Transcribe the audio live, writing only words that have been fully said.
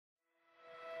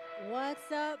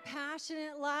What's up,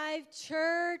 Passionate Live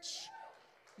Church?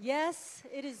 Yes,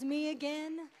 it is me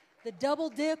again, the double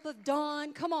dip of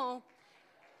dawn. Come on.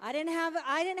 I didn't have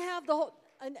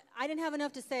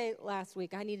enough to say last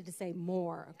week. I needed to say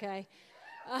more, okay?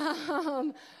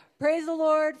 Praise the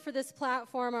Lord for this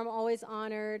platform. I'm always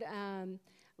honored.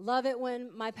 Love it when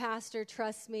my pastor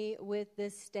trusts me with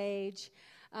this stage.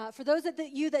 For those of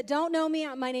you that don't know me,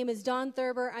 my name is Dawn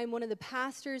Thurber. I'm one of the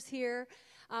pastors here.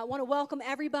 I want to welcome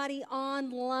everybody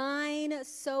online.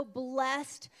 So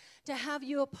blessed to have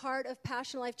you a part of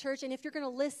Passion Life Church. And if you're going to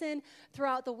listen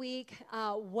throughout the week,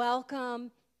 welcome.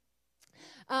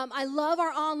 I love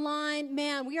our online.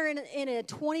 Man, we are in a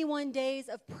 21 days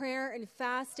of prayer and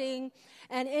fasting.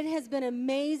 And it has been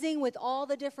amazing with all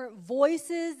the different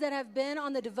voices that have been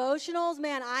on the devotionals.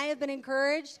 Man, I have been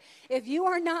encouraged. If you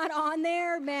are not on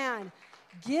there, man,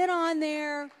 get on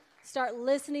there. Start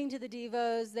listening to the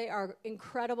devos. They are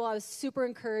incredible. I was super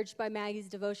encouraged by Maggie's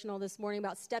devotional this morning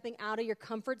about stepping out of your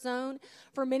comfort zone.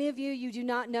 For many of you, you do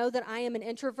not know that I am an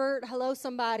introvert. Hello,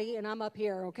 somebody, and I'm up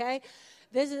here, okay?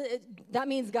 That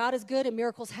means God is good and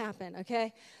miracles happen,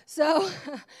 okay? So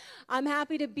I'm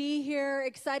happy to be here,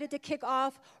 excited to kick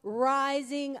off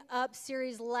Rising Up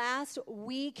series last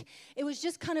week. It was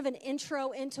just kind of an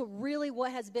intro into really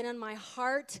what has been on my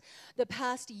heart the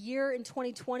past year in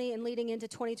 2020 and leading into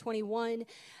 2021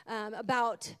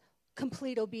 about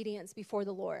complete obedience before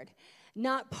the Lord.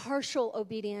 Not partial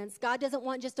obedience. God doesn't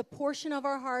want just a portion of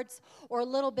our hearts or a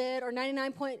little bit or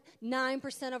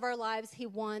 99.9% of our lives. He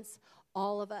wants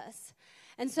all of us.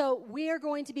 And so we are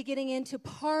going to be getting into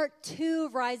part 2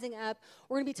 of Rising Up.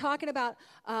 We're going to be talking about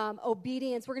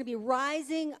obedience. We're going to be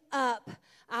rising up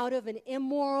out of an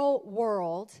immoral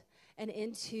world and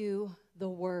into the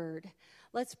Word.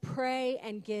 Let's pray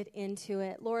and get into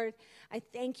it. Lord, I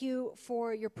thank you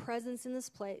for your presence in this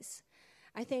place.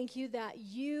 I thank you that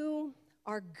you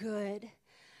are good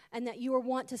and that you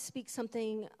want to speak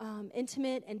something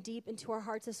intimate and deep into our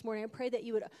hearts this morning. I pray that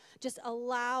you would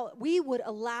we would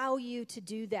allow you to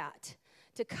do that,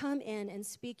 to come in and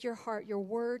speak your heart, your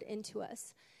word into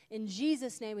us. In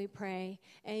Jesus' name we pray,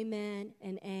 amen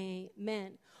and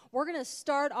amen. We're going to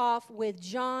start off with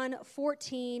John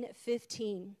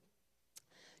 14:15.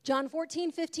 John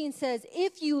 14:15 says,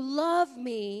 "If you love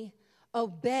me,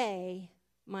 obey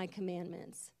my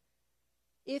commandments."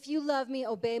 If you love me,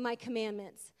 obey my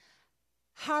commandments.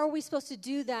 How are we supposed to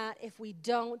do that if we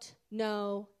don't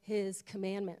know his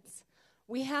commandments?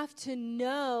 We have to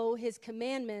know his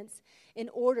commandments in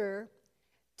order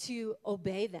to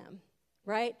obey them,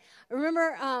 right? I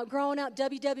remember growing up,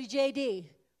 WWJD.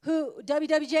 Who?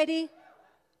 WWJD?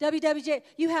 WWJD.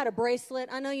 You had a bracelet.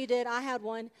 I know you did. I had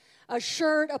one. A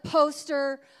shirt, a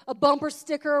poster, a bumper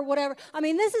sticker, whatever. I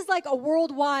mean, this is like a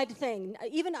worldwide thing.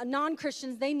 Even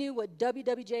non-Christians, they knew what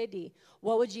WWJD,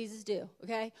 what would Jesus do,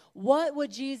 okay? What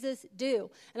would Jesus do?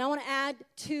 And I want to add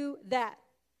to that,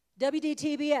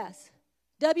 WDTBS.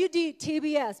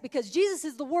 WDTBS, because Jesus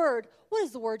is the Word. What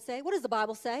does the Word say? What does the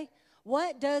Bible say?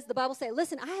 What does the Bible say?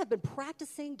 Listen, I have been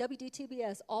practicing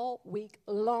WDTBS all week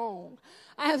long.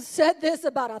 I have said this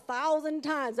about 1,000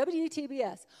 times.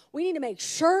 WDTBS. We need to make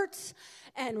shirts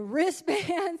and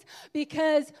wristbands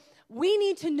because we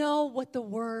need to know what the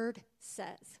Word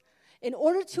says. In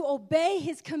order to obey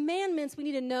his commandments, we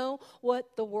need to know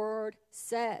what the Word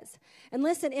says. And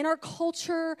listen, in our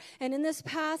culture and in this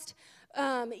past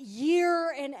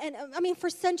year, and I mean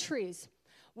for centuries,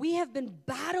 we have been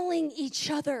battling each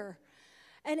other.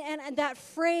 And that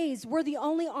phrase, we're the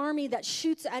only army that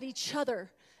shoots at each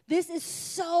other. This is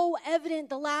so evident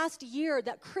the last year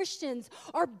that Christians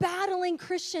are battling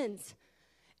Christians.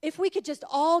 If we could just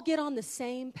all get on the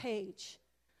same page,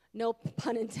 no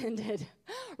pun intended,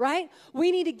 right?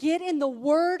 We need to get in the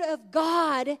Word of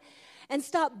God and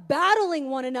stop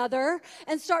battling one another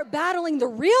and start battling the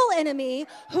real enemy,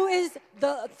 who is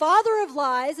the father of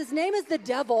lies. His name is the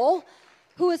devil,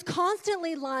 who is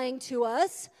constantly lying to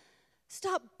us.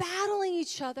 Stop battling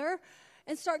each other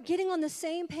and start getting on the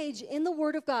same page in the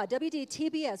Word of God.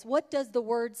 WDTBS, what does the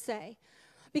Word say?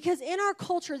 Because in our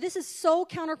culture, this is so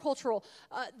countercultural.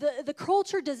 The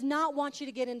culture does not want you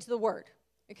to get into the Word,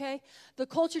 okay? The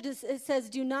culture it says,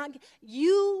 do not,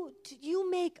 you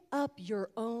make up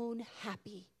your own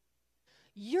happy.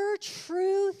 Your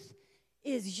truth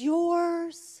is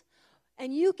yours,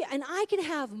 and I can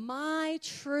have my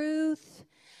truth,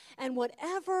 and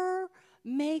whatever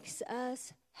makes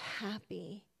us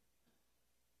happy.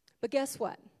 But guess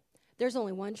what? There's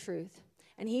only one truth,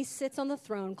 and he sits on the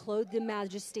throne clothed in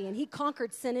majesty, and he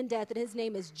conquered sin and death, and his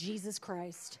name is Jesus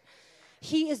Christ.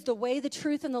 He is the way, the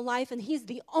truth, and the life, and he's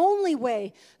the only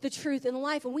way, the truth, and the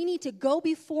life, and we need to go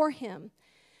before him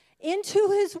into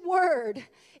his word,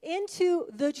 into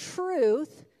the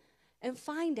truth, and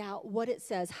find out what it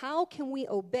says. How can we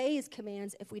obey his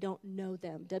commands if we don't know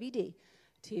them? WD,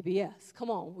 TBS.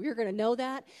 Come on, we're going to know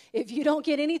that. If you don't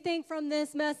get anything from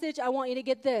this message, I want you to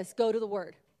get this. Go to the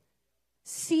word.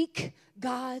 Seek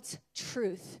God's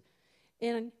truth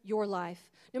in your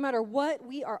life. No matter what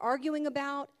we are arguing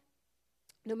about,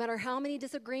 no matter how many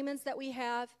disagreements that we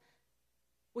have,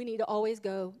 we need to always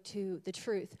go to the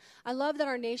truth. I love that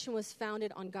our nation was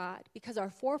founded on God because our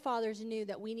forefathers knew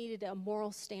that we needed a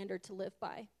moral standard to live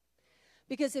by.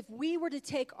 Because if we were to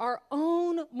take our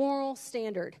own moral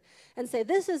standard and say,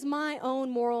 this is my own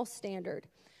moral standard,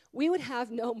 we would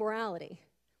have no morality.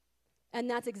 And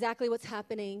that's exactly what's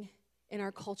happening in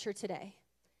our culture today.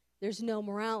 There's no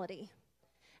morality.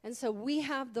 And so we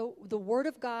have the Word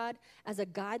of God as a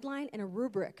guideline and a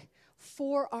rubric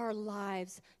for our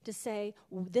lives to say,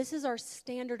 this is our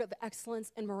standard of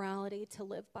excellence and morality to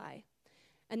live by.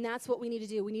 And that's what we need to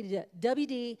do. We need to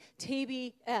WD,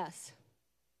 TBS.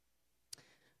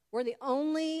 We're the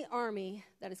only army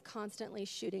that is constantly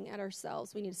shooting at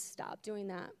ourselves. We need to stop doing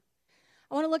that.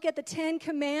 I want to look at the 10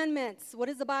 Commandments. What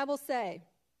does the Bible say?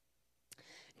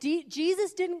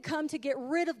 Jesus didn't come to get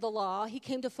rid of the law. He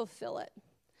came to fulfill it.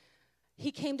 He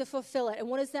came to fulfill it. And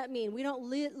what does that mean? We don't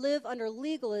live under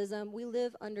legalism. We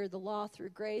live under the law through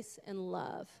grace and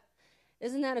love.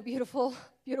 Isn't that a beautiful,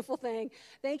 beautiful thing?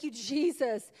 Thank you,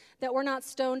 Jesus, that we're not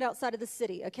stoned outside of the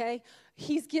city, okay?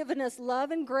 He's given us love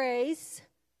and grace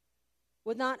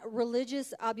with not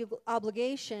religious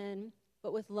obligation,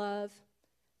 but with love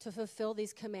to fulfill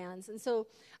these commands. And so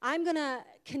I'm going to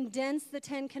condense the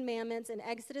 10 Commandments in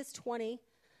Exodus 20,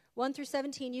 1 through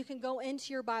 17. You can go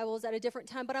into your Bibles at a different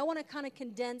time, but I want to kind of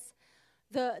condense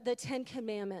the 10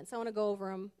 Commandments. I want to go over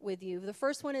them with you. The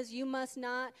first one is you must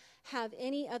not have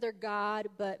any other God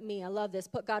but me. I love this.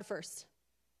 Put God first.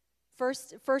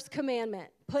 First commandment.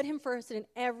 Put him first in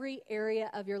every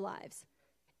area of your lives.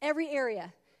 Every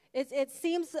area. It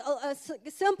seems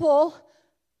simple,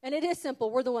 and it is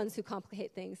simple. We're the ones who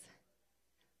complicate things.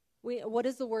 What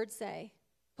does the word say?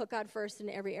 Put God first in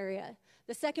every area.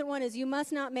 The second one is you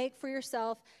must not make for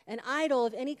yourself an idol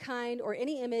of any kind or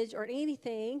any image or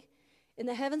anything in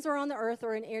the heavens or on the earth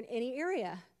or in any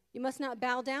area. You must not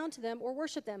bow down to them or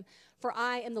worship them, for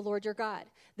I am the Lord your God.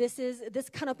 This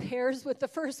kind of pairs with the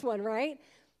first one, right?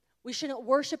 We shouldn't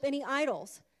worship any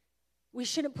idols. We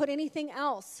shouldn't put anything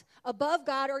else above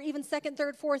God or even second,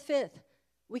 third, fourth, fifth.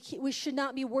 We should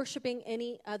not be worshiping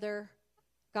any other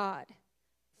God.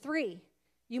 3,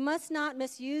 you must not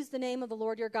misuse the name of the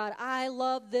Lord your God. I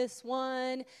love this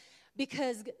one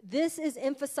because this is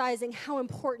emphasizing how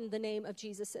important the name of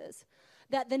Jesus is.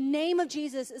 That the name of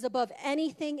Jesus is above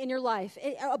anything in your life,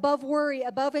 above worry,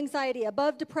 above anxiety,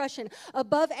 above depression,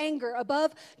 above anger,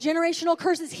 above generational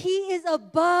curses. He is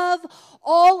above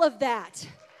all of that.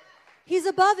 He's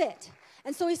above it.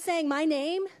 And so he's saying, my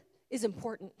name is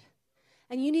important.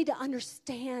 And you need to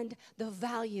understand the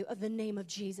value of the name of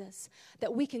Jesus,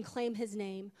 that we can claim his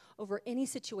name over any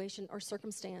situation or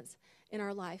circumstance in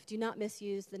our life. Do not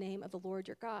misuse the name of the Lord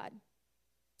your God.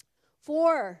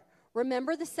 4,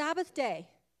 remember the Sabbath day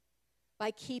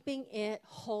by keeping it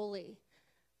holy.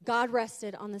 God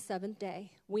rested on the 7th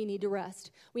day. We need to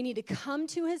rest. We need to come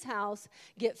to his house,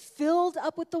 get filled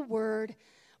up with the word.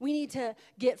 We need to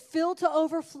get filled to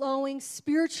overflowing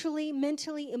spiritually,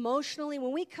 mentally, emotionally.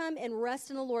 When we come and rest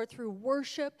in the Lord through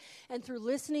worship and through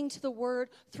listening to the word,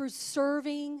 through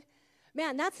serving,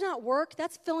 man, that's not work.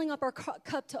 That's filling up our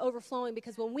cup to overflowing,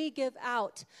 because when we give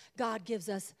out, God gives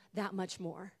us that much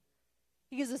more.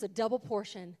 He gives us a double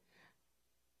portion.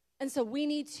 And so we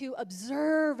need to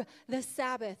observe the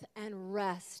Sabbath and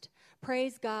rest.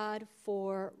 Praise God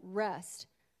for rest.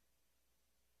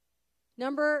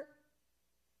 Number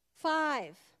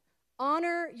 5,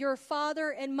 honor your father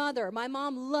and mother. My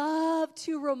mom loved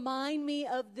to remind me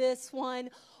of this one.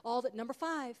 Number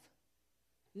 5,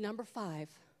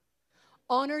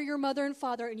 honor your mother and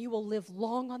father, and you will live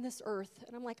long on this earth.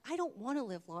 And I'm like, I don't want to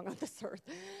live long on this earth.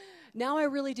 Now I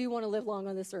really do want to live long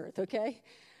on this earth, okay?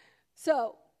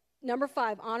 So, number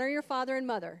 5, honor your father and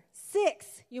mother.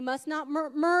 6, you must not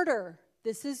murder.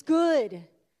 This is good.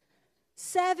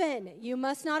 7, you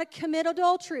must not commit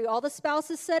adultery. All the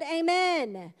spouses said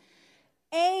amen.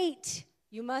 8,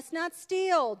 you must not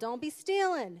steal. Don't be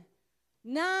stealing.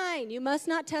 9, you must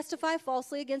not testify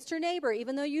falsely against your neighbor,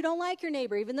 even though you don't like your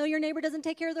neighbor, even though your neighbor doesn't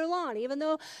take care of their lawn, even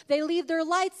though they leave their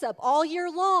lights up all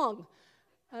year long.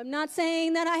 I'm not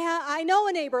saying that I know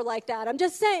a neighbor like that. I'm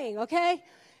just saying, okay?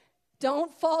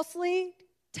 Don't falsely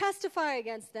testify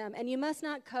against them. And you must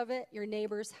not covet your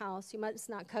neighbor's house. You must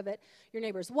not covet your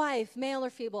neighbor's wife, male or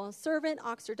female, servant,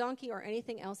 ox or donkey, or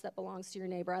anything else that belongs to your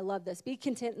neighbor. I love this. Be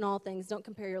content in all things. Don't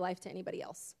compare your life to anybody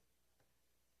else.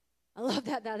 I love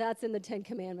that. That's in the 10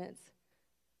 Commandments.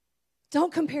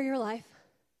 Don't compare your life.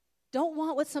 Don't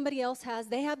want what somebody else has.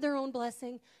 They have their own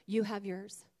blessing. You have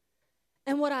yours.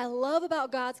 And what I love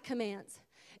about God's commands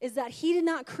is that he did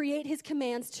not create his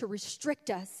commands to restrict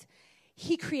us.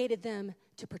 He created them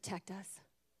to protect us.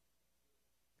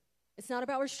 It's not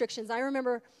about restrictions. I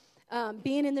remember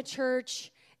being in the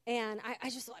church, and I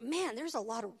just thought, man, there's a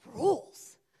lot of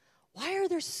rules. Why are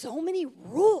there so many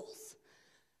rules?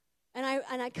 And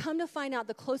I come to find out,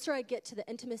 the closer I get to the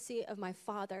intimacy of my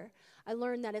Father, I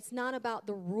learned that it's not about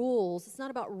the rules. It's not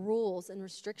about rules and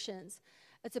restrictions.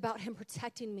 It's about him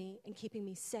protecting me and keeping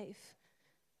me safe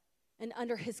and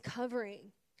under his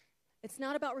covering. It's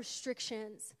not about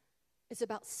restrictions. It's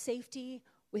about safety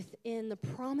within the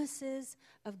promises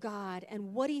of God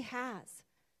and what he has.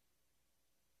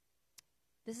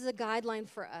 This is a guideline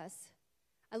for us.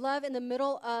 I love in the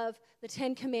middle of the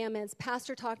 10 Commandments,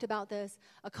 Pastor talked about this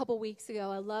a couple weeks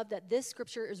ago. I love that this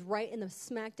scripture is right in the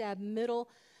smack dab middle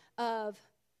of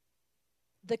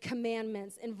the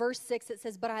commandments. In verse 6, it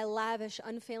says, "But I lavish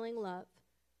unfailing love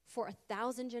for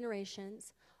 1,000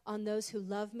 generations on those who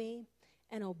love me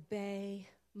and obey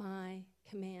my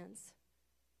commands."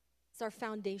 It's our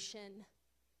foundation.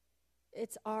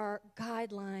 It's our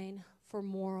guideline for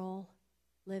moral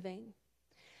living.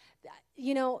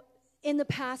 You know, in the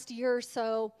past year or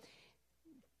so,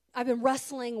 I've been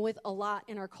wrestling with a lot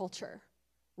in our culture.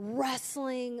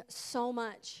 Wrestling so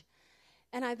much.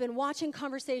 And I've been watching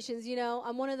conversations. You know,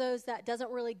 I'm one of those that doesn't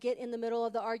really get in the middle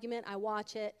of the argument. I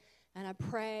watch it, and I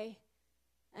pray,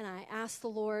 and I ask the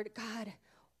Lord, God,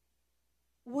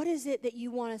 what is it that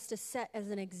you want us to set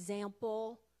as an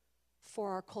example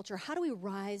for our culture? How do we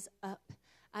rise up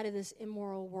out of this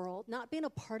immoral world? Not being a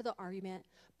part of the argument,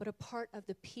 but a part of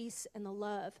the peace and the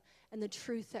love and the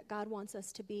truth that God wants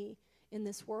us to be in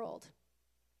this world.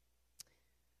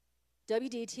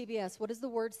 WDTBS, what does the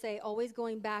word say? Always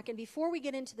going back. And before we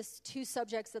get into the two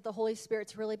subjects that the Holy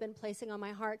Spirit's really been placing on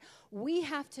my heart, we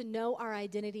have to know our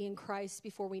identity in Christ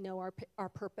before we know our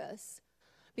purpose.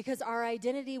 Because our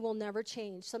identity will never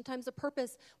change. Sometimes the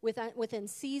purpose within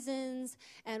seasons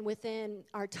and within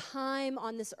our time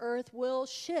on this earth will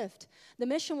shift. The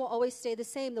mission will always stay the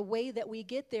same. The way that we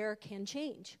get there can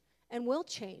change and will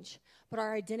change, but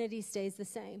our identity stays the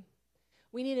same.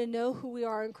 We need to know who we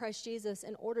are in Christ Jesus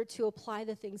in order to apply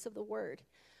the things of the Word.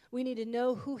 We need to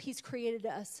know who He's created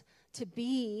us to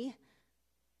be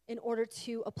in order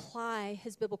to apply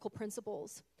His biblical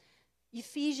principles.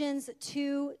 Ephesians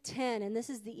 2:10, and this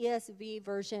is the ESV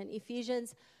version.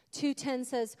 Ephesians 2:10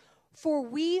 says, "For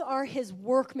we are His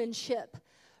workmanship,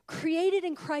 created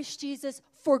in Christ Jesus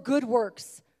for good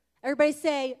works." Everybody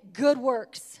say, good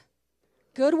works.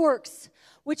 Good works,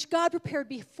 which God prepared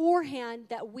beforehand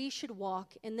that we should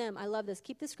walk in them. I love this.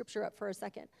 Keep this scripture up for a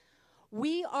second.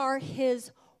 We are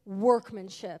His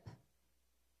workmanship.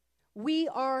 We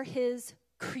are His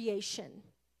creation.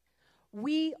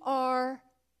 We are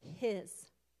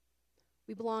His.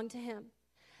 We belong to Him.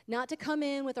 Not to come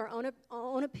in with our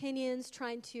own opinions,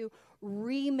 trying to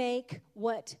remake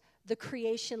what the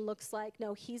creation looks like.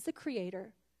 No, He's the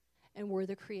creator, and we're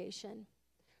the creation.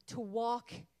 To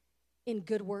walk in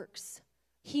good works.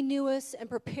 He knew us and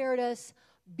prepared us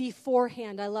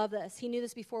beforehand. I love this. He knew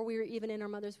this before we were even in our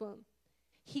mother's womb.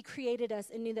 He created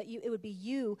us and knew that it would be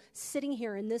you sitting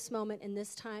here in this moment, in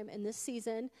this time, in this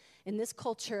season, in this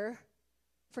culture,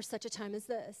 for such a time as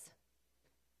this.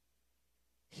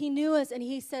 He knew us, and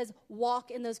He says, walk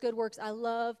in those good works. I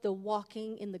love the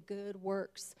walking in the good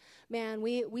works. Man,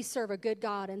 we serve a good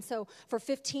God. And so for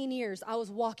 15 years, I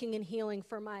was walking in healing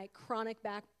for my chronic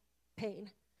back pain.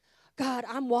 God,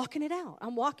 I'm walking it out.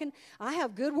 I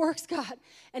have good works, God.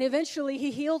 And eventually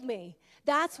He healed me.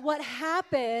 That's what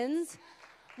happens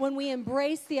when we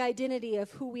embrace the identity of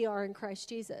who we are in Christ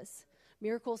Jesus.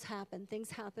 Miracles happen,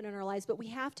 things happen in our lives, but we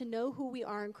have to know who we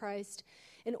are in Christ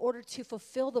in order to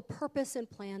fulfill the purpose and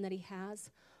plan that He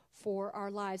has for our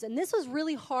lives. And this was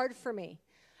really hard for me,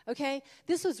 okay?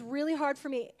 This was really hard for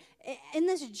me. In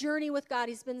this journey with God,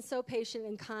 He's been so patient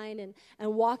and kind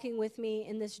and walking with me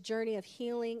in this journey of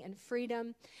healing and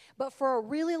freedom. But for a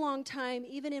really long time,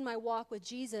 even in my walk with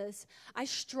Jesus, I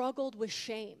struggled with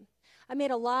shame. I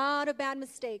made a lot of bad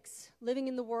mistakes living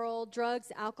in the world,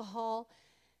 drugs, alcohol,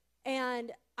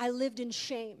 and I lived in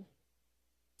shame.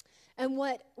 And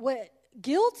what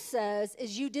guilt says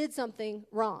is you did something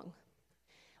wrong.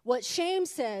 What shame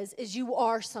says is you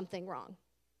are something wrong.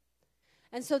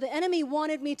 And so the enemy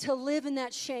wanted me to live in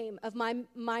that shame of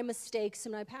my mistakes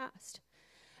in my past.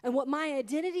 And what my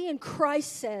identity in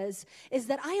Christ says is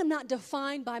that I am not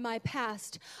defined by my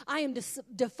past. I am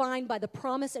defined by the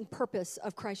promise and purpose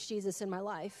of Christ Jesus in my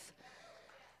life.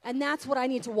 And that's what I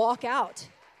need to walk out.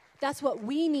 That's what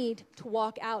we need to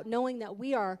walk out, knowing that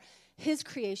we are his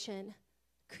creation,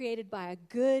 created by a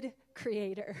good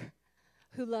creator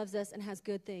who loves us and has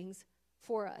good things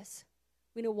for us.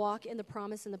 We need to walk in the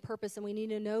promise and the purpose, and we need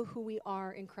to know who we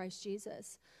are in Christ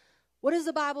Jesus. What does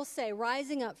the Bible say?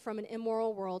 Rising up from an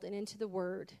immoral world and into the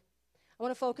Word. I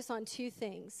want to focus on two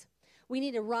things. We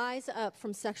need to rise up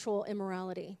from sexual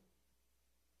immorality.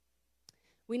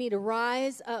 We need to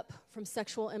rise up from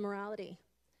sexual immorality.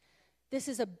 This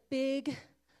is a big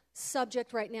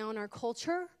subject right now in our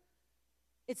culture.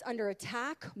 It's under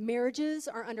attack. Marriages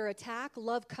are under attack.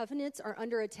 Love covenants are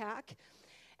under attack.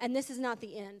 And this is not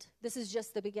the end. This is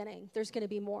just the beginning. There's going to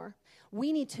be more.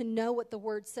 We need to know what the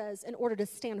Word says in order to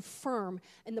stand firm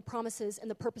in the promises and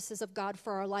the purposes of God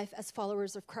for our life as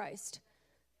followers of Christ.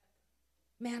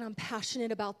 Man, I'm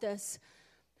passionate about this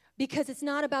because it's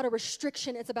not about a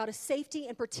restriction. It's about a safety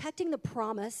and protecting the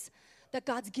promise that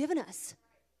God's given us.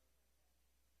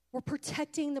 We're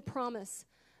protecting the promise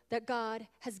that God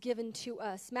has given to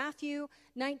us. Matthew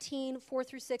 19, 4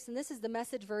 through 6, and this is the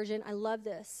Message version. I love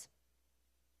this.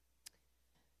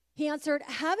 He answered,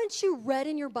 haven't you read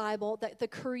in your Bible that the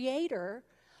Creator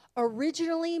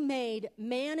originally made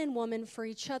man and woman for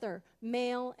each other,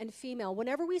 male and female?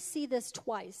 Whenever we see this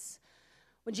twice,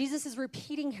 when Jesus is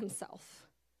repeating himself,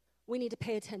 we need to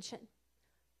pay attention.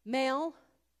 Male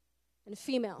and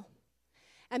female.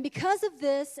 And because of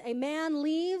this, a man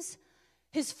leaves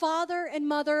his father and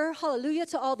mother, hallelujah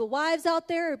to all the wives out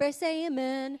there, everybody say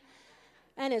amen,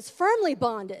 and is firmly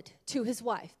bonded to his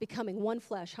wife, becoming one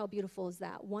flesh. How beautiful is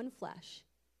that? One flesh.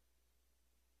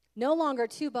 No longer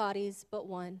two bodies, but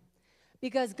one.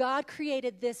 Because God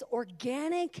created this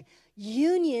organic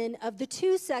union of the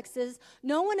two sexes,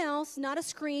 no one else, not a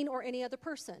screen or any other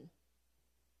person.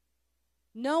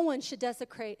 No one should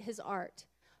desecrate his art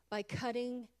by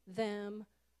cutting them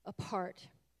apart.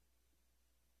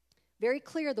 Very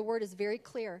clear, the word is very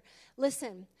clear.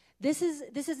 Listen, this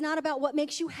is not about what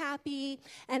makes you happy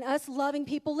and us loving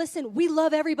people. Listen, we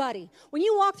love everybody. When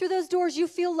you walk through those doors, you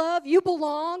feel love, you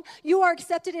belong, you are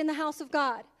accepted in the house of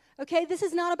God. Okay, this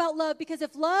is not about love, because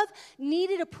if love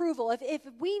needed approval,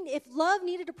 if love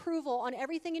needed approval on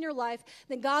everything in your life,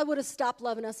 then God would have stopped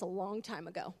loving us a long time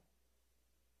ago.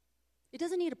 It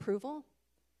doesn't need approval.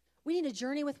 We need to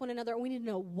journey with one another, and we need to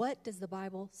know, what does the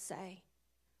Bible say?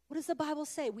 What does the Bible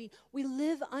say? We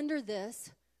live under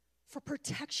this for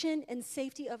protection and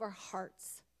safety of our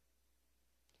hearts.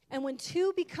 And when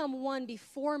two become one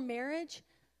before marriage,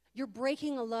 you're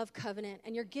breaking a love covenant,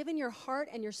 and you're giving your heart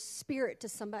and your spirit to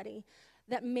somebody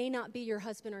that may not be your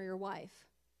husband or your wife.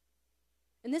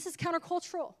 And this is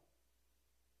countercultural.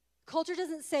 Culture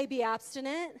doesn't say be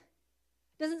abstinent.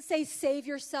 It doesn't say save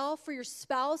yourself for your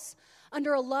spouse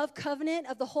under a love covenant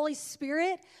of the Holy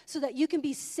Spirit so that you can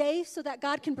be safe, so that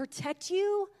God can protect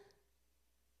you.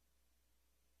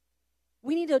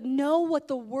 We need to know what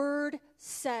the Word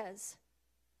says.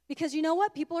 Because you know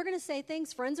what? People are going to say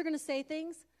things. Friends are going to say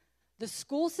things. The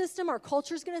school system, our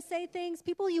culture is going to say things.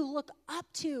 People you look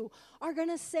up to are going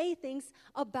to say things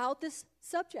about this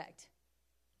subject.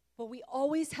 But we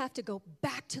always have to go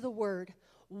back to the Word.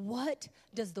 What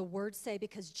does the Word say?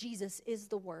 Because Jesus is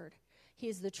the Word. He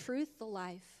is the truth, the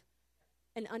life.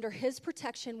 And under His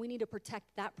protection, we need to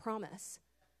protect that promise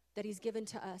that He's given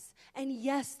to us. And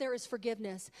yes, there is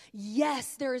forgiveness.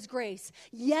 Yes, there is grace.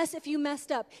 Yes, if you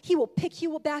messed up, He will pick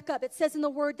you back up. It says in the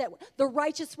Word that the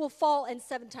righteous will fall and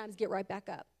 7 times get right back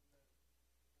up.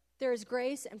 There is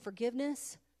grace and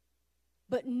forgiveness,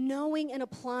 but knowing and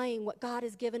applying what God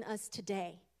has given us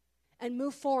today and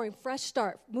move forward, fresh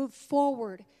start, move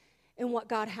forward in what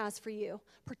God has for you,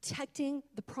 protecting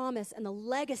the promise and the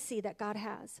legacy that God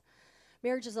has.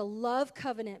 Marriage is a love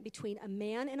covenant between a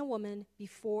man and a woman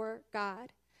before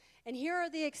God. And here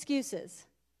are the excuses,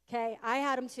 okay? I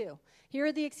had them too. Here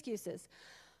are the excuses.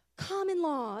 Common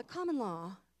law.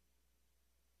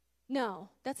 No,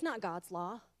 that's not God's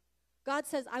law. God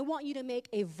says, I want you to make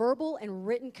a verbal and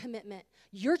written commitment.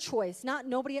 Your choice, not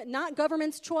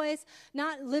government's choice,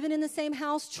 not living in the same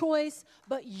house choice,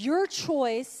 but your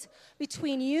choice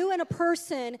between you and a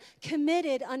person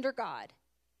committed under God.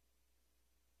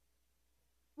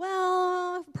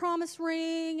 Well, promise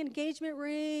ring, engagement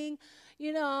ring,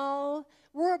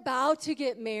 we're about to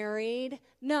get married.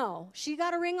 No, she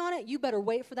got a ring on it. You better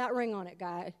wait for that ring on it,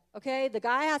 guy. Okay? The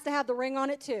guy has to have the ring on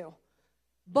it too.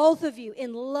 both of you,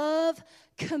 in love,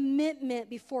 commitment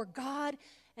before God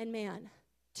and man,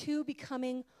 to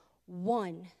becoming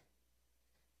one.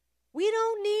 We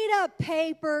don't need a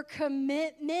paper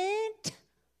commitment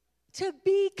to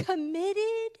be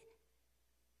committed.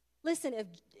 Listen,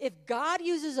 if God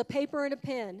uses a paper and a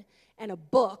pen and a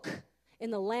book in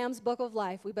the Lamb's Book of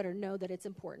Life, we better know that it's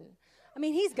important. I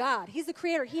mean, he's God. He's the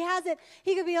creator. He has it.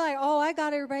 He could be like, oh, I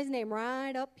got everybody's name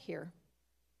right up here.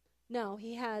 No,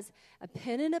 he has a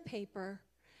pen and a paper,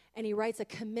 and he writes a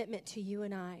commitment to you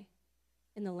and I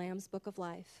in the Lamb's Book of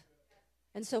Life.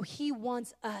 And so he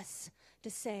wants us to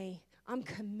say, I'm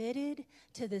committed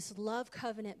to this love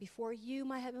covenant before you,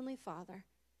 my Heavenly Father,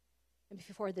 and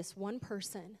before this one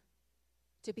person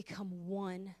to become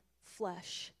one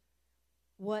flesh.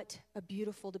 What a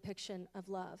beautiful depiction of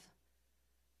love.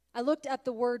 I looked up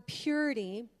the word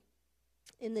purity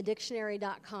in the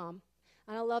dictionary.com,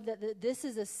 and I love that this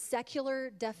is a secular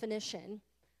definition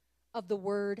of the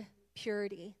word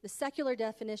purity. The secular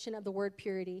definition of the word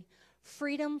purity: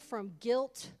 freedom from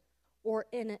guilt or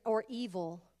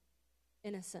evil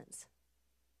innocence.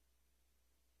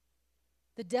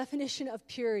 The definition of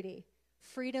purity: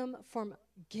 freedom from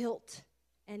guilt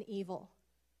and evil.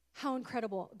 How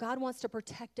incredible. God wants to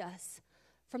protect us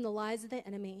from the lies of the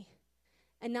enemy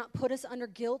and not put us under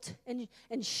guilt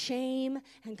and shame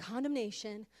and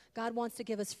condemnation. God wants to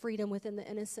give us freedom within the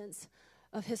innocence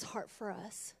of his heart for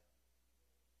us,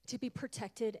 to be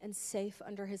protected and safe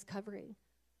under his covering.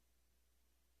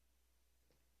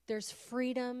 There's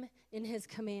freedom in his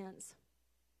commands.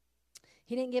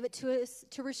 He didn't give it to us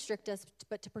to restrict us,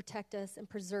 but to protect us and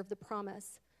preserve the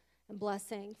promise and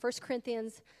blessing. 1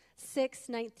 Corinthians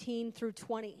 6:19 through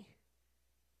 20.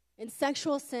 In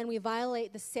sexual sin, we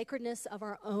violate the sacredness of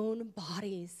our own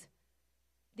bodies.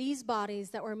 These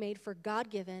bodies that were made for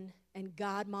God-given and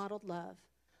God-modeled love,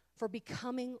 for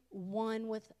becoming one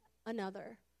with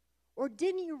another. Or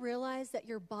didn't you realize that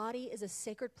your body is a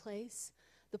sacred place,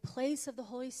 the place of the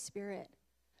Holy Spirit?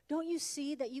 Don't you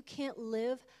see that you can't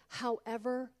live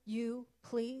however you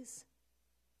please?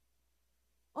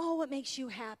 Oh, what makes you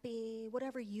happy,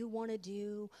 whatever you want to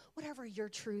do, whatever your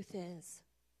truth is.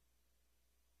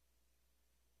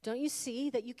 Don't you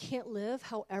see that you can't live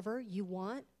however you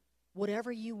want,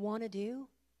 whatever you want to do,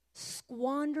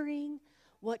 squandering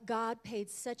what God paid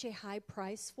such a high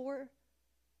price for?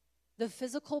 The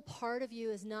physical part of you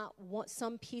is not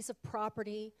some piece of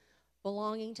property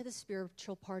belonging to the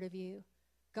spiritual part of you.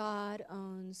 God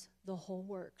owns the whole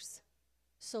works.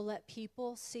 So let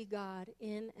people see God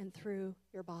in and through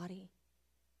your body.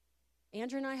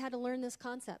 Andrew and I had to learn this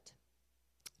concept.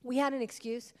 We had an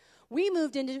excuse. We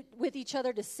moved in with each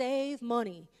other to save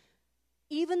money,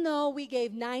 even though we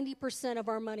gave 90% of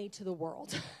our money to the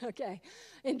world, okay,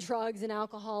 in drugs and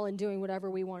alcohol and doing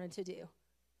whatever we wanted to do.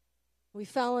 We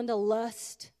fell into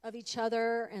lust of each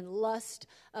other and lust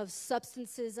of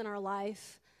substances in our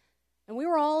life, and we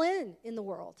were all in the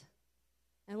world.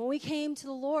 And when we came to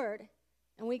the Lord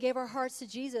and we gave our hearts to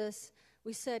Jesus,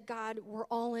 we said, God, we're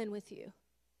all in with you.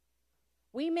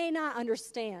 We may not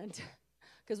understand,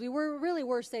 because we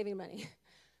were saving money.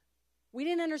 We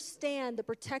didn't understand the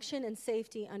protection and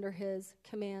safety under his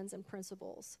commands and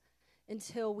principles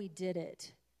until we did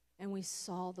it and we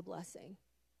saw the blessing.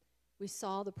 We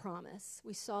saw the promise.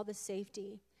 We saw the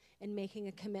safety in making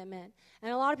a commitment.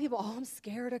 And a lot of people, I'm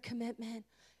scared of commitment.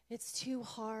 It's too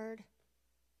hard.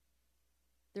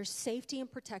 There's safety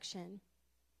and protection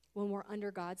when we're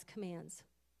under God's commands.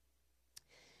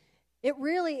 It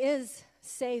really is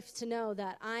safe to know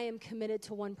that I am committed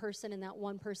to one person and that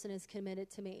one person is committed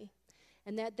to me,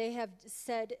 and that they have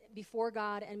said before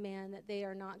God and man that they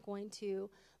are not going to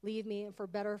leave me for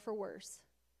better or for worse.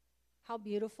 How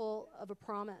beautiful of a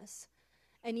promise.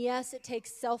 And yes, it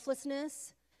takes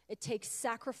selflessness, it takes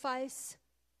sacrifice,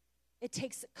 it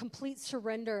takes complete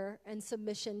surrender and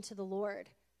submission to the Lord.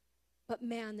 But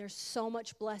man, there's so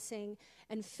much blessing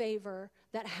and favor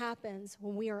that happens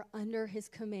when we are under his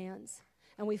commands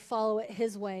and we follow it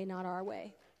his way, not our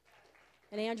way.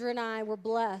 And Andrew and I were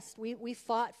blessed. We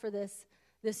fought for this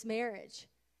marriage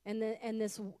and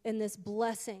this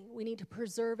blessing. We need to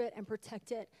preserve it and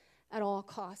protect it at all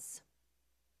costs.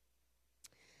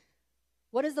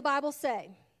 What does the Bible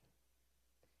say?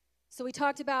 So we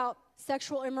talked about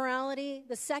sexual immorality.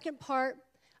 The second part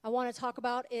I want to talk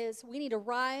about is we need to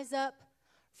rise up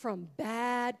from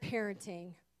bad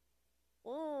parenting.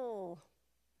 Oh.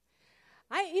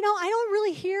 I don't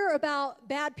really hear about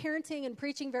bad parenting and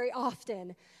preaching very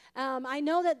often. I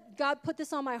know that God put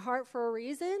this on my heart for a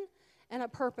reason and a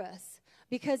purpose,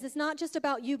 because it's not just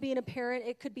about you being a parent.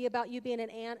 It could be about you being an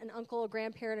aunt, an uncle, a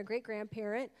grandparent, a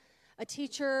great-grandparent, a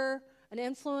teacher, an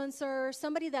influencer,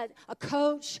 a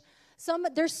coach,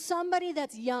 there's somebody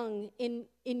that's young in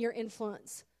your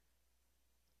influence.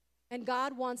 And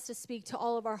God wants to speak to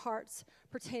all of our hearts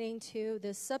pertaining to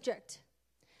this subject.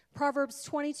 Proverbs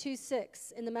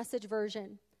 22:6 in the Message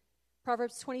version.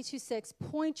 Proverbs 22:6,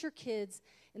 point your kids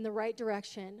in the right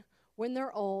direction. When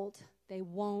they're old, they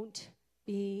won't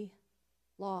be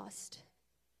lost.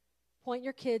 Point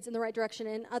your kids in the right direction.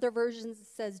 In other versions, it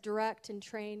says direct and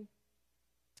train.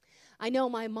 I know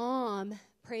my mom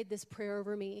prayed this prayer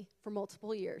over me for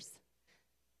multiple years.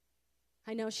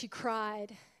 I know she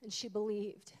cried and she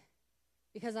believed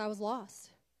because I was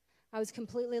lost. I was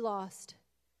completely lost.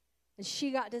 And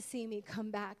she got to see me come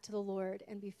back to the Lord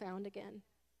and be found again.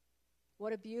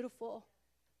 What a beautiful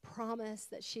promise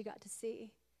that she got to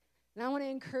see. And I want to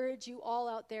encourage you all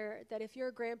out there that if you're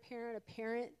a grandparent, a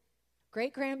parent,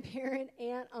 great-grandparent,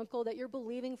 aunt, uncle, that you're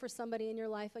believing for somebody in your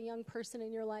life, a young person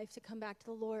in your life to come back to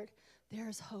the Lord,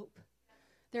 there's hope.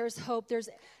 There's hope.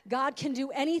 God can do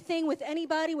anything with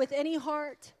anybody, with any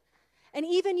heart. And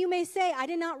even you may say, I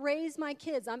did not raise my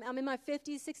kids. I'm in my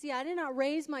 50s, 60s. I did not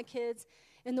raise my kids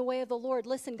in the way of the Lord.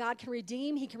 Listen, God can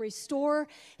redeem. He can restore.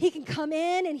 He can come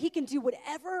in and he can do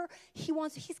whatever he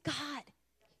wants. He's God.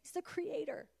 He's the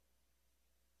creator.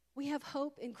 We have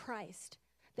hope in Christ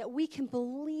that we can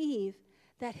believe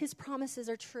that his promises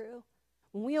are true.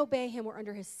 When we obey him, we're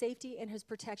under his safety and his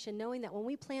protection, knowing that when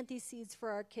we plant these seeds for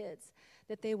our kids,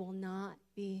 that they will not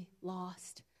be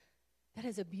lost. That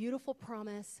is a beautiful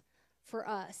promise for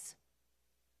us.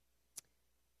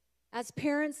 As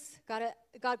parents,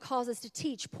 God calls us to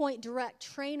teach, point, direct,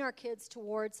 train our kids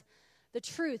towards the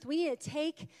truth. We need to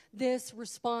take this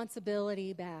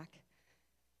responsibility back.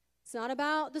 It's not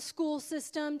about the school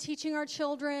system teaching our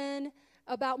children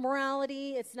about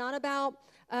morality. It's not about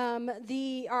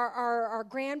our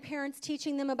grandparents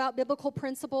teaching them about biblical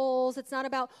principles. It's not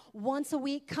about once a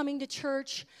week coming to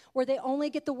church where they only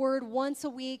get the word once a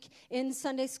week in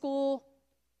Sunday school.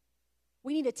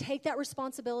 We need to take that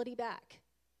responsibility back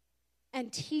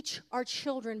and teach our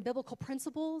children biblical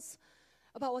principles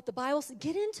about what the Bible says.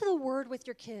 Get into the Word with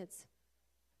your kids.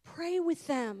 Pray with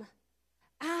them.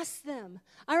 Ask them.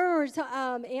 I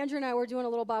remember Andrew and I were doing a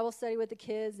little Bible study with the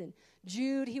kids, and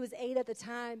Jude, he was 8 at the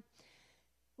time.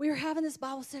 We were having this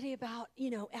Bible study about,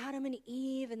 Adam and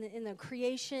Eve and the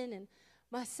creation, and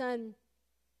my son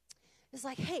is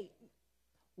like, hey,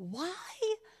 why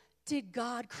did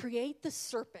God create the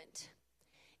serpent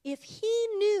if he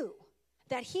knew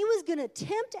that he was going to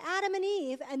tempt Adam and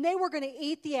Eve and they were going to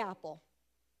eat the apple?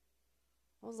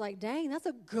 I was like, dang, that's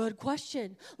a good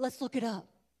question. Let's look it up.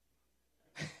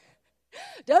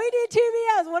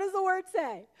 WDTVS, what does the word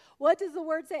say? What does the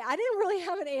word say? I didn't really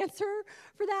have an answer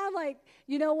for that. I'm like,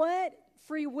 you know what?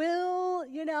 Free will,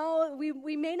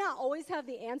 we may not always have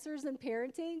the answers in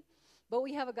parenting, but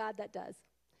we have a God that does.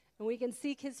 And we can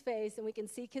seek his face and we can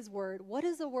seek his word. What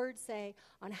does the word say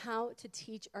on how to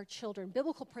teach our children?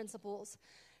 Biblical principles,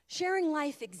 sharing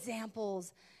life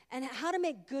examples, and how to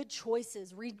make good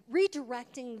choices,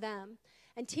 redirecting them,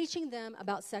 and teaching them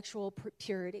about sexual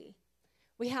purity.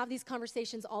 We have these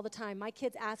conversations all the time. My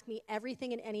kids ask me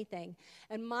everything and anything,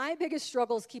 and my biggest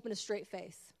struggle is keeping a straight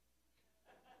face.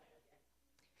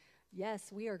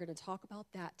 Yes, we are going to talk about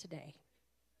that today.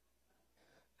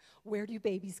 Where do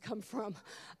babies come from?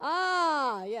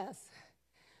 Yes.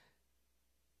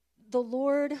 The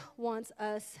Lord wants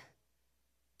us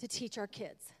to teach our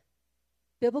kids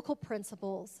biblical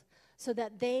principles so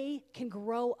that they can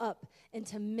grow up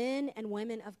into men and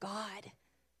women of God,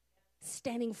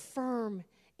 standing firm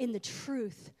in the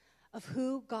truth of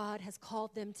who God has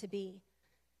called them to be.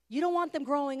 You don't want them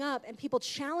growing up and people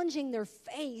challenging their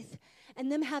faith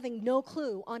and them having no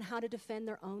clue on how to defend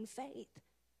their own faith.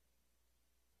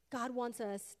 God wants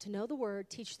us to know the word,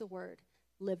 teach the word,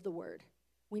 live the word.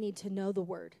 We need to know the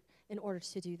word in order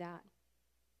to do that.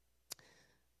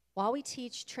 While we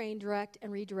teach, train, direct,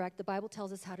 and redirect, the Bible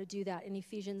tells us how to do that in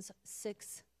Ephesians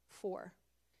 6:4.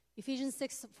 Ephesians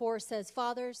 6:4 says,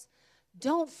 fathers,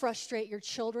 don't frustrate your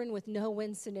children with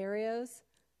no-win scenarios.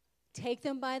 Take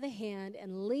them by the hand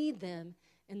and lead them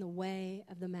in the way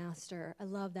of the master. I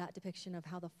love that depiction of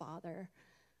how the Father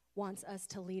wants us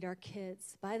to lead our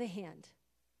kids by the hand.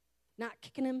 Not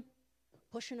kicking them,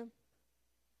 pushing them,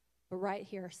 but right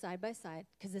here, side by side,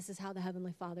 because this is how the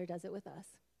Heavenly Father does it with us.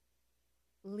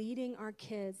 Leading our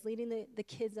kids, leading the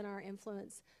kids in our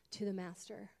influence to the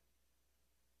master.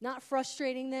 Not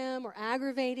frustrating them or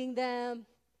aggravating them,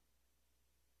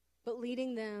 but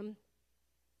leading them,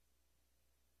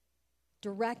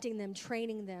 directing them,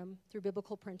 training them through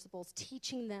biblical principles,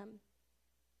 teaching them.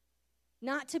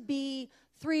 Not to be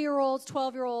 3-year-olds,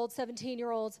 12-year-olds,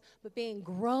 17-year-olds, but being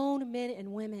grown men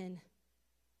and women,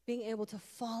 being able to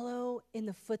follow in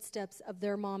the footsteps of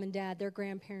their mom and dad, their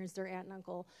grandparents, their aunt and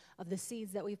uncle, of the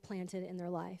seeds that we've planted in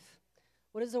their life.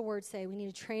 What does the word say? We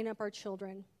need to train up our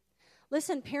children.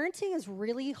 Listen, parenting is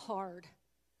really hard.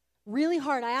 Really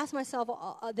hard. I ask myself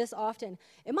this often.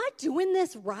 Am I doing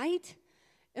this right?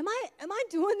 Am I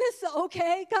doing this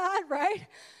okay, God, right?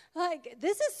 Like,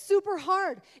 this is super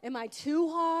hard. Am I too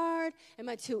hard? Am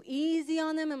I too easy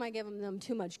on them? Am I giving them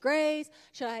too much grace?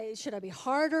 Should I be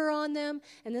harder on them?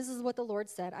 And this is what the Lord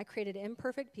said. I created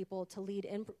imperfect people to lead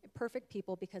imperfect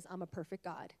people because I'm a perfect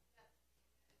God.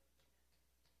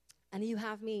 And you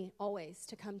have me always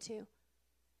to come to.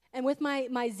 And with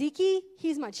my Zeke,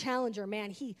 he's my challenger,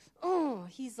 man. He's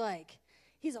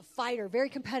a fighter, very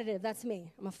competitive. That's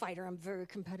me. I'm a fighter. I'm very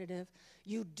competitive.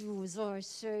 You do as I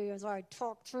say, as I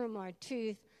talk through my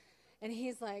teeth. And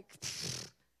he's like,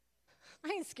 I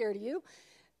ain't scared of you.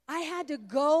 I had to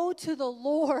go to the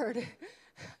Lord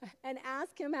and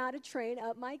ask him how to train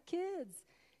up my kids.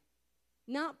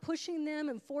 Not pushing them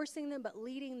and forcing them, but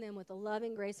leading them with a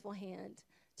loving, graceful hand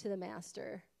to the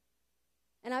master.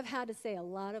 And I've had to say a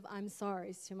lot of I'm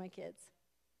sorries to my kids.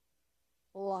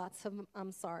 Lots of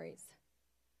I'm sorries.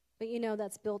 But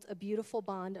that's built a beautiful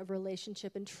bond of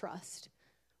relationship and trust,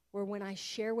 where when I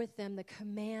share with them the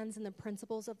commands and the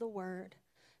principles of the word,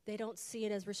 they don't see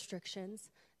it as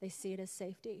restrictions. They see it as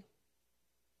safety.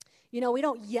 We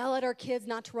don't yell at our kids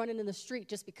not to run into the street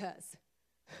just because,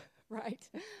 right?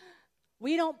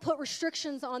 We don't put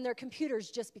restrictions on their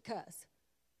computers just because.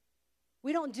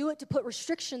 We don't do it to put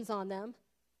restrictions on them.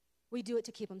 We do it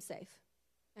to keep them safe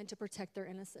and to protect their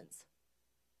innocence.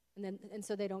 And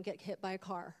so they don't get hit by a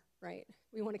car, right?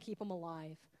 We want to keep them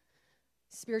alive,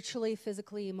 spiritually,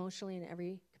 physically, emotionally, in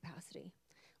every capacity.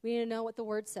 We need to know what the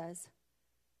word says.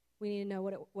 We need to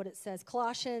know what it says.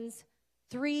 Colossians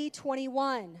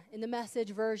 3:21 in the Message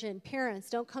version. Parents,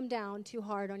 don't come down too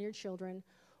hard on your children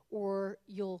or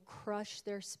you'll crush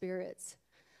their spirits.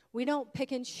 We don't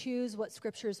pick and choose what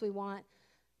scriptures we want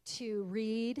to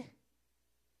read.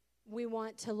 We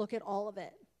want to look at all of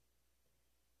it.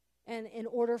 And in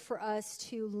order for us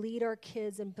to lead our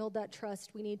kids and build that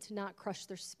trust, we need to not crush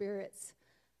their spirits.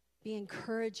 Be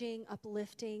encouraging,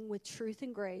 uplifting with truth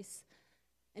and grace,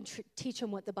 and teach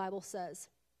them what the Bible says.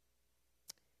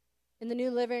 In the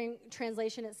New Living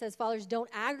Translation, it says, fathers, don't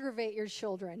aggravate your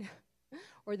children,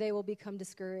 or they will become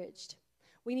discouraged.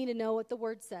 We need to know what the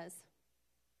word says.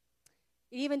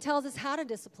 It even tells us how to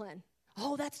discipline.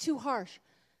 Oh, that's too harsh.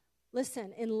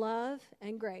 Listen, in love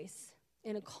and grace,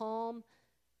 in a calm,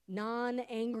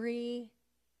 non-angry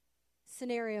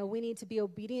scenario, we need to be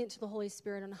obedient to the Holy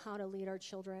Spirit on how to lead our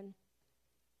children,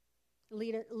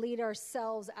 lead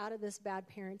ourselves out of this bad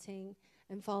parenting,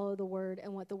 and follow the word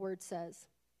and what the word says.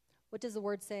 What does the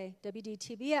word say?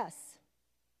 WDTBS.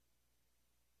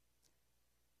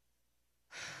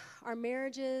 Our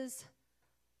marriages,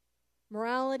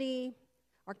 morality,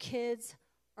 our kids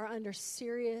are under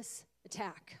serious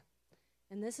attack.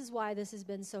 And this is why this has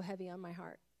been so heavy on my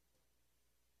heart.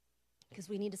 Because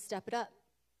we need to step it up.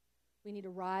 We need to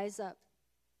rise up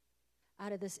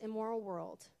out of this immoral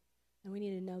world. And we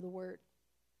need to know the word.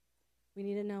 We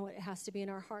need to know it has to be in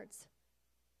our hearts.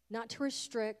 Not to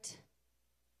restrict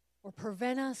or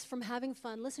prevent us from having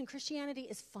fun. Listen, Christianity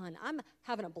is fun. I'm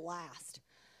having a blast.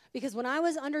 Because when I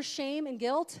was under shame and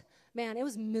guilt, man, it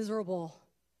was miserable.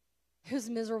 It was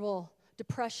miserable.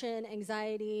 Depression,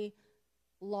 anxiety,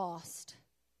 lost.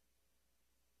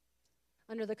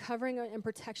 Under the covering and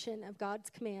protection of God's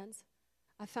commands,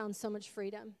 I found so much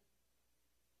freedom,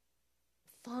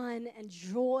 fun and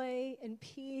joy and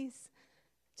peace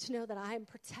to know that I am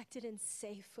protected and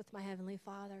safe with my Heavenly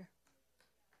Father.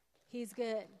 He's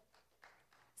good.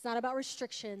 It's not about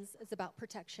restrictions, it's about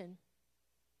protection.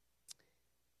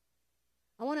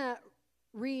 I want to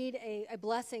read a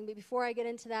blessing, but before I get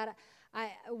into that,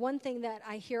 one thing that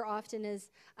I hear often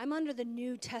is, I'm under the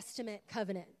New Testament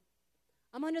covenant.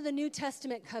 I'm under the New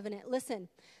Testament covenant. Listen,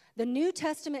 the New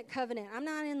Testament covenant, I'm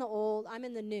not in the old, I'm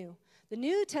in the new. The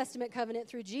New Testament covenant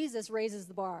through Jesus raises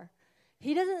the bar.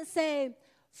 He doesn't say,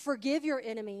 forgive your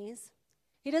enemies.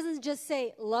 He doesn't just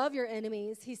say, love your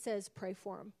enemies. He says, pray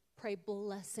for them. Pray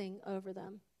blessing over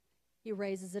them. He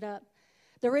raises it up.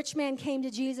 The rich man came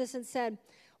to Jesus and said,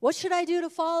 what should I do to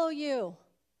follow you?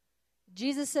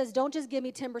 Jesus says, don't just give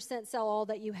me 10%, sell all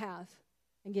that you have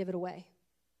and give it away.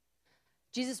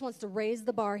 Jesus wants to raise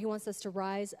the bar. He wants us to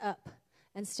rise up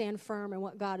and stand firm in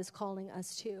what God is calling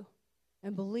us to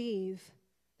and believe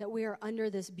that we are under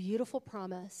this beautiful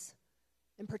promise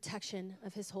and protection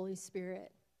of his Holy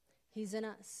Spirit. He's in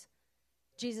us.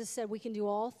 Jesus said we can do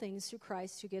all things through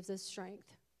Christ who gives us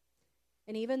strength.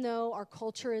 And even though our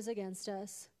culture is against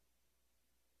us,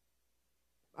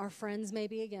 our friends may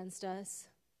be against us,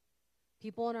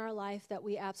 people in our life that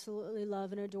we absolutely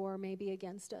love and adore may be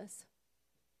against us,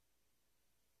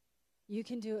 you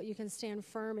can do it. You can stand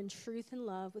firm in truth and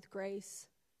love with grace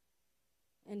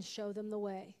and show them the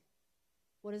way.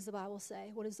 What does the Bible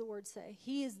say? What does the Word say?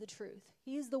 He is the truth.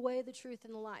 He is the way, the truth,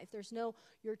 and the life. There's no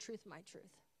your truth, my truth.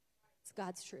 It's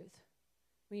God's truth.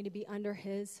 We need to be under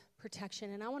His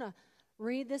protection. And I want to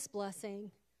read this blessing.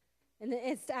 And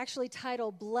it's actually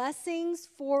titled Blessings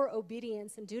for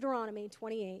Obedience in Deuteronomy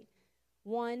 28,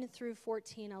 1 through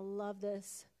 14. I love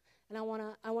this. And I want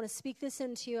to speak this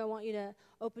into you. I want you to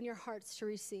open your hearts to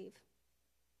receive.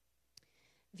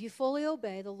 If you fully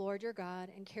obey the Lord your God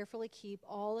and carefully keep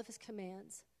all of His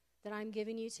commands that I'm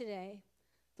giving you today,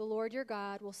 the Lord your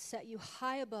God will set you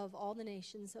high above all the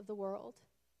nations of the world.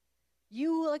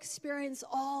 You will experience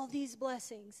all these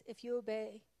blessings if you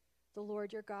obey the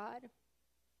Lord your God.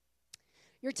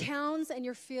 Your towns and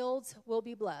your fields will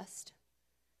be blessed.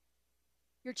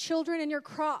 Your children and your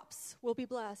crops will be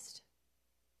blessed.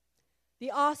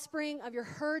 The offspring of your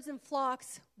herds and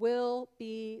flocks will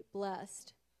be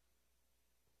blessed.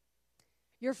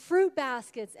 Your fruit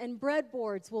baskets and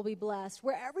breadboards will be blessed.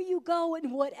 Wherever you go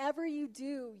and whatever you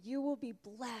do, you will be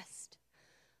blessed.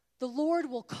 The Lord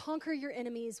will conquer your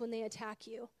enemies when they attack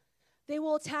you. They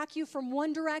will attack you from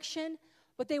one direction,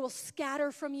 but they will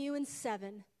scatter from you in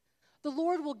 7. The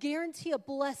Lord will guarantee a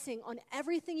blessing on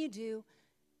everything you do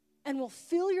and will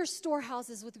fill your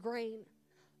storehouses with grain.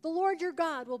 The Lord your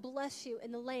God will bless you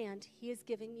in the land He is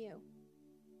giving you.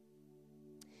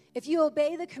 If you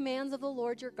obey the commands of the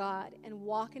Lord your God and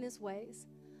walk in His ways,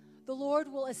 the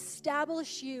Lord will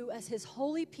establish you as His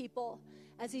holy people,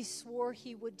 as He swore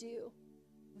He would do.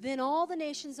 Then all the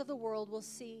nations of the world will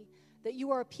see that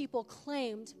you are a people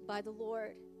claimed by the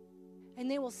Lord,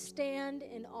 and they will stand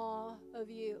in awe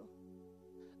of you.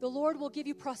 The Lord will give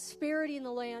you prosperity in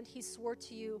the land He swore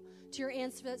to you, to your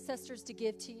ancestors to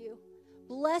give to you,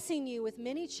 blessing you with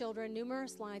many children,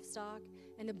 numerous livestock,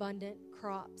 and abundant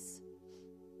crops.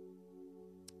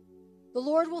 The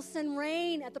Lord will send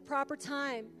rain at the proper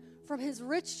time from His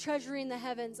rich treasury in the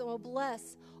heavens and will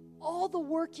bless all the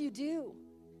work you do.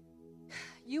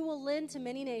 You will lend to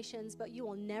many nations, but you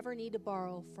will never need to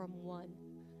borrow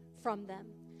from them.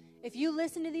 If you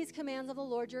listen to these commands of the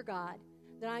Lord your God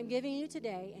that I'm giving you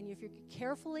today, and if you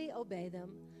carefully obey them,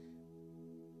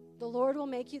 the Lord will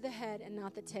make you the head and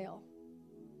not the tail.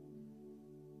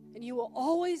 And you will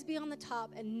always be on the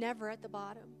top and never at the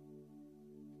bottom.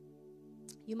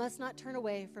 You must not turn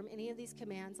away from any of these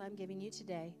commands I'm giving you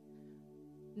today,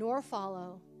 nor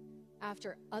follow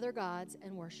after other gods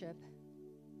and worship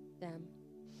them.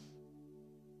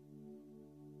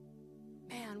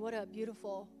 Man, what a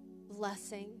beautiful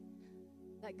blessing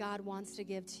that God wants to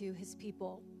give to His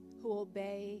people who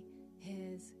obey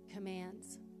His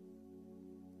commands.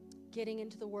 Getting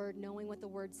into the Word, knowing what the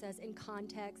Word says in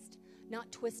context,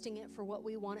 not twisting it for what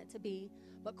we want it to be,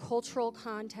 but cultural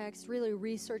context, really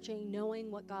researching,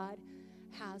 knowing what God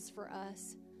has for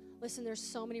us. Listen, there's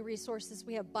so many resources.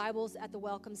 We have Bibles at the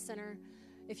Welcome Center.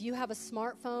 If you have a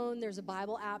smartphone, there's a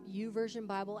Bible app, YouVersion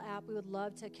Bible app. We would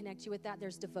love to connect you with that.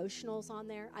 There's devotionals on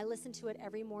there. I listen to it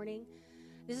every morning.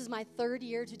 This is my 3rd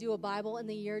year to do a Bible in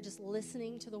the year, just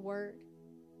listening to the Word.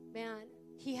 Man,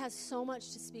 He has so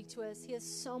much to speak to us. He has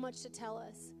so much to tell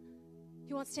us.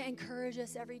 He wants to encourage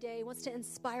us every day. He wants to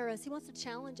inspire us. He wants to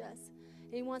challenge us.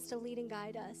 And He wants to lead and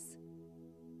guide us.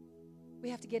 We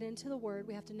have to get into the Word.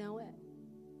 We have to know it.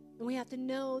 And we have to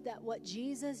know that what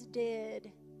Jesus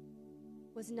did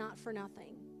was not for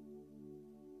nothing.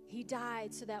 He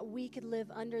died so that we could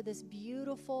live under this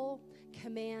beautiful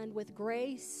command with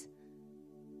grace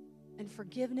and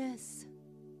forgiveness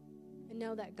and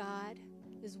know that God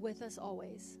is with us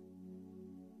always.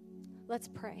 Let's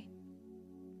pray.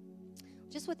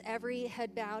 Just with every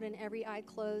head bowed and every eye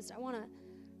closed, I want to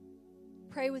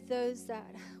pray with those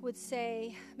that would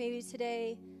say, maybe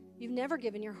today, you've never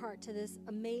given your heart to this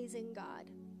amazing God.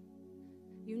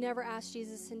 You've never asked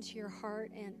Jesus into your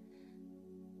heart, and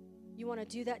you want to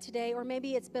do that today. Or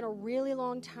maybe it's been a really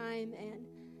long time, and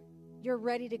you're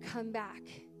ready to come back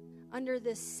under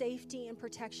this safety and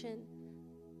protection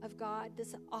of God,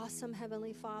 this awesome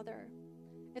Heavenly Father.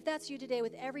 If that's you today,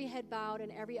 with every head bowed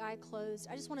and every eye closed,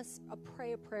 I just want to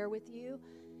pray a prayer with you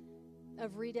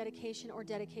of rededication or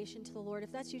dedication to the Lord.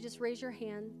 If that's you, just raise your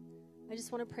hand. I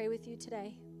just want to pray with you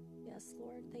today. Yes,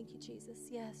 Lord. Thank you, Jesus.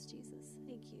 Yes, Jesus.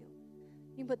 Thank you.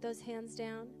 You can put those hands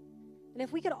down. And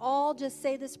if we could all just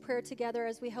say this prayer together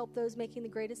as we help those making the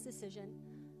greatest decision.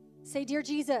 Say, Dear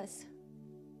Jesus,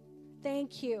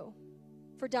 Thank you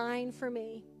for dying for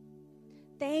me.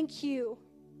 Thank you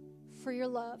for your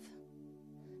love.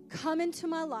 Come into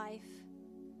my life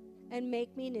and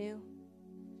make me new.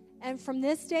 And from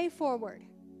this day forward,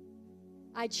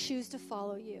 I choose to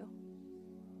follow you.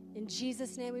 In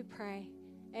Jesus' name we pray.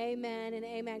 Amen and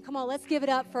amen. Come on, let's give it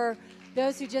up for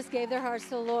those who just gave their hearts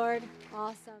to the Lord.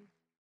 Awesome.